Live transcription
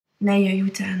Ne jöjj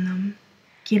utánam,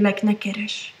 kérlek, ne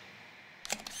keres.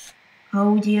 Ha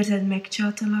úgy érzed,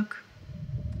 megcsaltalak,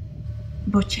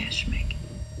 bocsáss meg.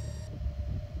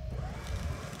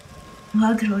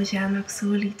 Vadrózsának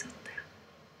szólítottál.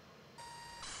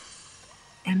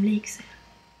 Emlékszel?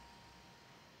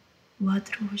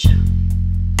 Vadrózsa.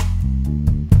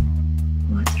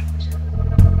 Vadrózsa.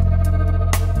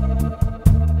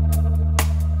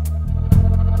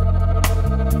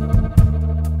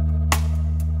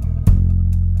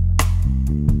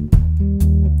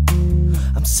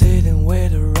 I'm sitting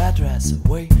with a red dress,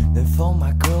 waiting for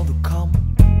my girl to come.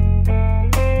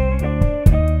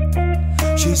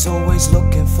 She's always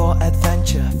looking for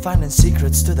adventure, finding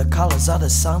secrets to the colors of the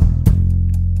sun.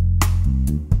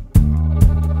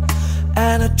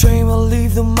 And a train will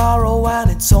leave tomorrow and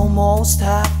it's almost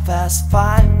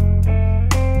 5:30.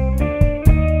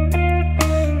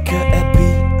 Could it be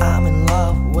I'm in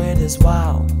love with this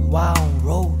wild, wild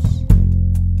rose?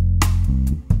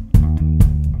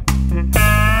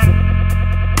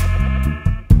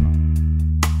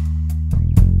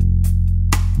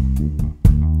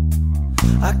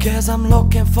 I guess I'm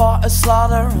looking for a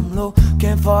slaughter, I'm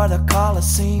looking for the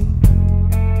Colosseum.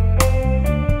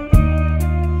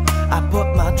 I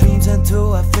put my dreams into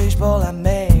a fishbowl and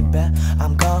maybe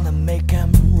I'm gonna make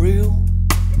them real.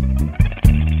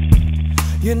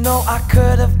 You know I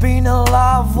could have been in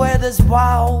love with this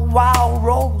wild, wild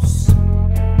rose.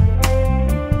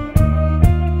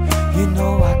 You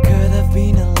know I could have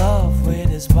been in love with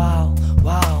this wild,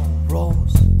 wild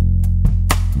rose.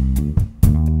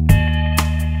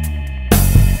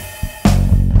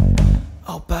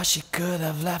 Oh, but she could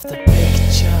have left a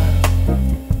picture.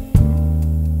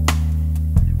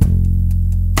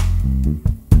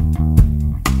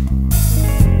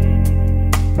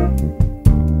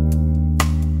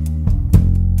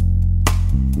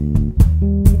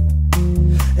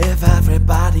 If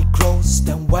everybody grows,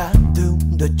 then where do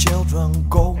the children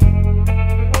go?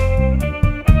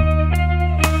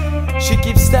 She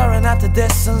keeps staring at the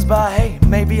distance, but hey,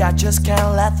 maybe I just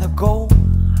can't let her go.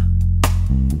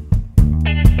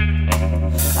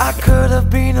 I could have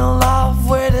been in love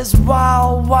with this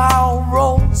wild, wild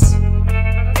rose.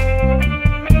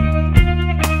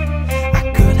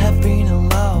 I could have been in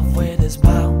love with this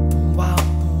wild,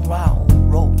 wild, wild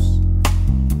rose.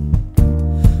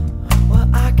 Well,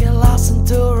 I get lost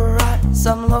into her eyes,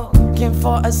 I'm looking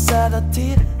for a set of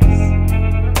tears.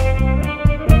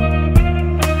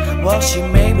 Well, she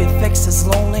maybe fixes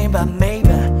lonely, but maybe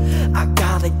I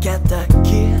gotta get the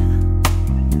key.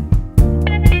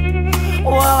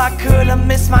 Well, I could have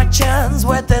missed my chance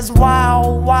with this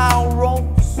wild, wild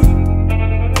rose.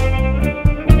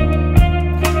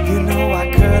 You know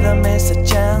I could have missed a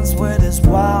chance with this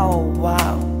wild,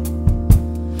 wild,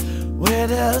 with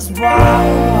this wild,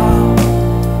 wild.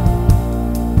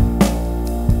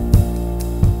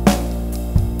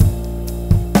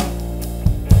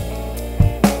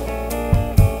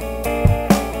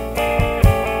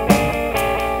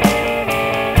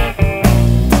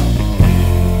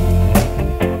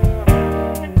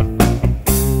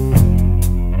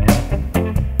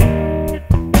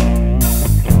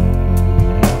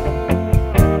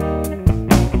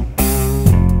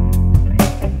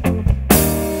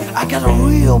 I got a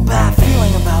real bad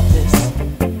feeling about this.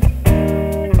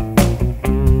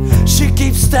 She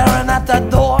keeps staring at that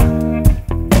door.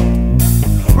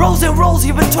 Rosie, Rose,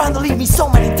 you've been trying to leave me so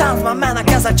many times, my man, I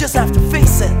guess I just have to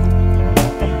face it.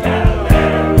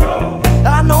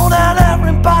 I know that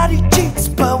everybody cheats,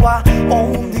 but why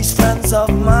own these friends of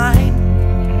mine?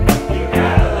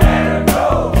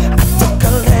 I took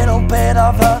a little bit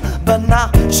of her, but now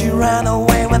she ran away.